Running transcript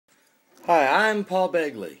I'm Paul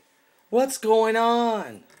Begley. What's going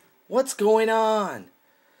on? What's going on?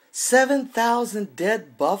 7,000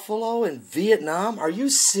 dead buffalo in Vietnam? Are you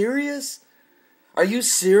serious? Are you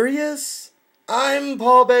serious? I'm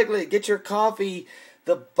Paul Begley. Get your coffee.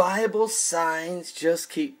 The Bible signs just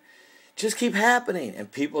keep happening, and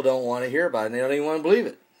people don't want to hear about it. They don't even want to believe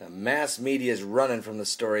it. The mass media is running from the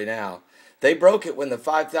story now. They broke it when the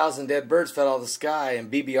 5,000 dead birds fell out of the sky in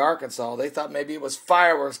Beebe, Arkansas. They thought maybe it was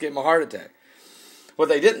fireworks giving them a heart attack. What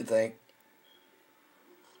they didn't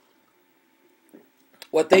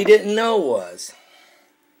know was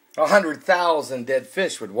 100,000 dead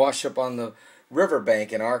fish would wash up on the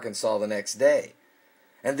riverbank in Arkansas the next day.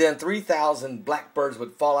 And then 3,000 blackbirds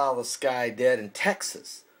would fall out of the sky dead in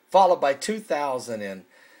Texas, followed by 2,000 in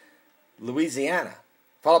Louisiana,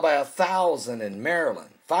 followed by 1,000 in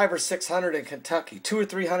Maryland, 500 or 600 in Kentucky, 200 or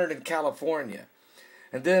 300 in California,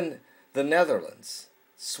 and then the Netherlands,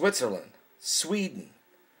 Switzerland, Sweden,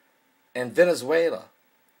 and Venezuela,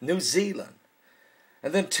 New Zealand.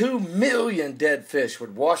 And then 2 million dead fish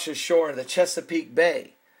would wash ashore in the Chesapeake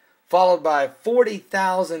Bay, followed by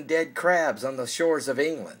 40,000 dead crabs on the shores of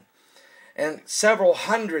England, and several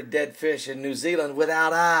hundred dead fish in New Zealand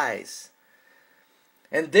without eyes.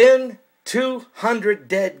 And then 200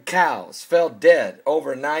 dead cows fell dead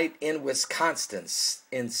overnight in Wisconsin,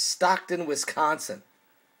 in Stockton, Wisconsin.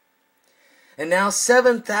 And now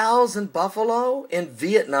 7,000 buffalo in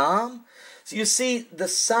Vietnam. So you see the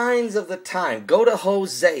signs of the time. Go to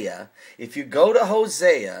Hosea. If you go to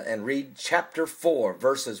Hosea and read chapter 4,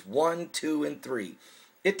 verses 1, 2, and 3,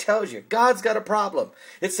 it tells you God's got a problem.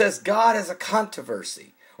 It says God has a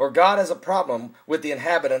controversy, or God has a problem with the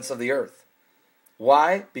inhabitants of the earth.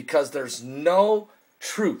 Why? Because there's no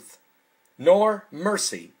truth, nor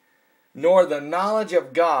mercy, nor the knowledge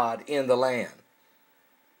of God in the land.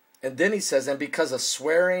 And then he says, and because of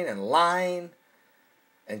swearing and lying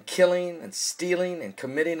and killing and stealing and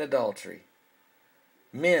committing adultery,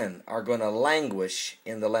 men are going to languish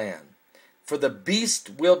in the land. For the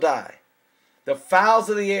beast will die, the fowls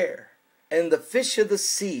of the air, and the fish of the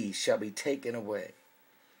sea shall be taken away.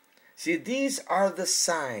 See, these are the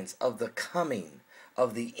signs of the coming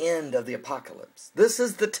of the end of the apocalypse. This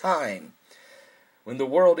is the time when the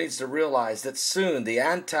world needs to realize that soon the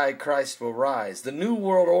Antichrist will rise. The New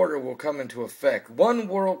World Order will come into effect. One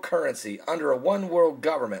world currency under a one world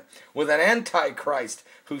government with an Antichrist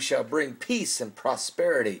who shall bring peace and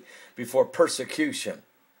prosperity before persecution.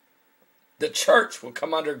 The church will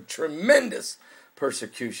come under tremendous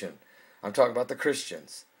persecution. I'm talking about the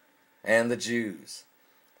Christians and the Jews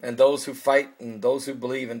and those who fight and those who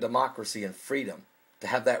believe in democracy and freedom to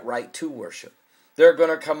have that right to worship. They're going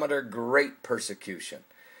to come under great persecution.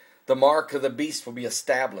 The mark of the beast will be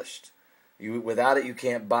established. Without it, you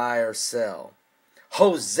can't buy or sell.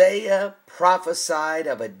 Hosea prophesied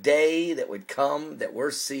of a day that would come that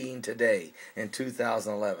we're seeing today in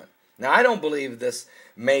 2011. Now, I don't believe this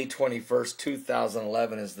May 21st,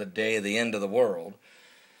 2011 is the day of the end of the world,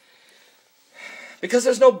 because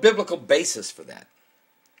there's no biblical basis for that.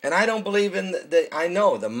 And I don't believe in I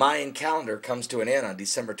know the Mayan calendar comes to an end on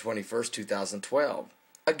December 21st, 2012.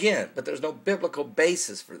 Again, but there's no biblical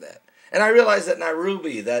basis for that. And I realize that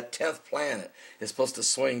Nairobi, that 10th planet, is supposed to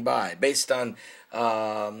swing by based on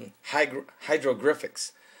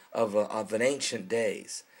hieroglyphics of an ancient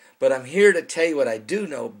days. But I'm here to tell you what I do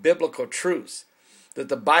know, biblical truths. That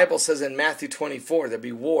the Bible says in Matthew 24, there'd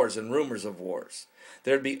be wars and rumors of wars.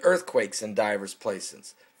 There'd be earthquakes in divers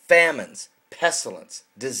places, famines, pestilence,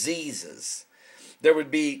 diseases. There would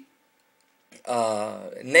be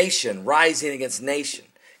nation rising against nation,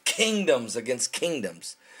 kingdoms against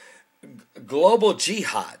kingdoms, global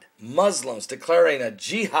jihad, Muslims declaring a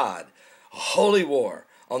jihad, a holy war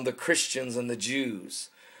on the Christians and the Jews.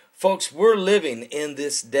 Folks, we're living in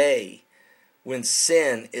this day when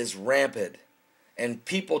sin is rampant, and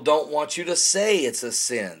people don't want you to say it's a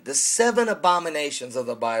sin. The 7 abominations of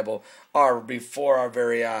the Bible are before our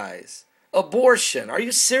very eyes. Abortion. Are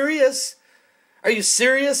you serious? Are you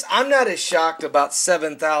serious? I'm not as shocked about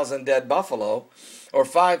 7,000 dead buffalo or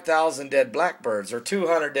 5,000 dead blackbirds or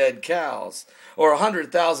 200 dead cows or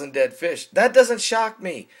 100,000 dead fish. That doesn't shock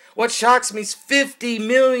me. What shocks me is 50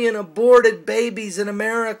 million aborted babies in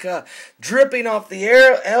America dripping off the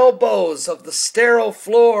elbows of the sterile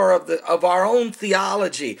floor of our own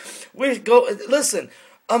theology. Listen,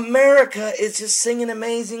 America is just singing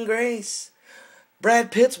Amazing Grace.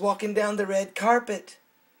 Brad Pitt's walking down the red carpet.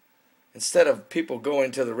 Instead of people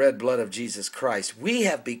going to the red blood of Jesus Christ, we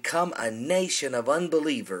have become a nation of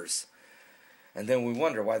unbelievers. And then we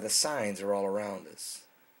wonder why the signs are all around us.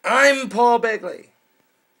 I'm Paul Begley.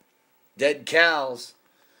 Dead cows,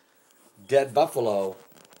 dead buffalo,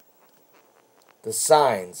 the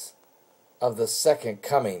signs of the second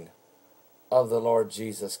coming of the Lord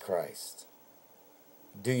Jesus Christ.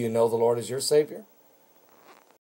 Do you know the Lord is your Savior?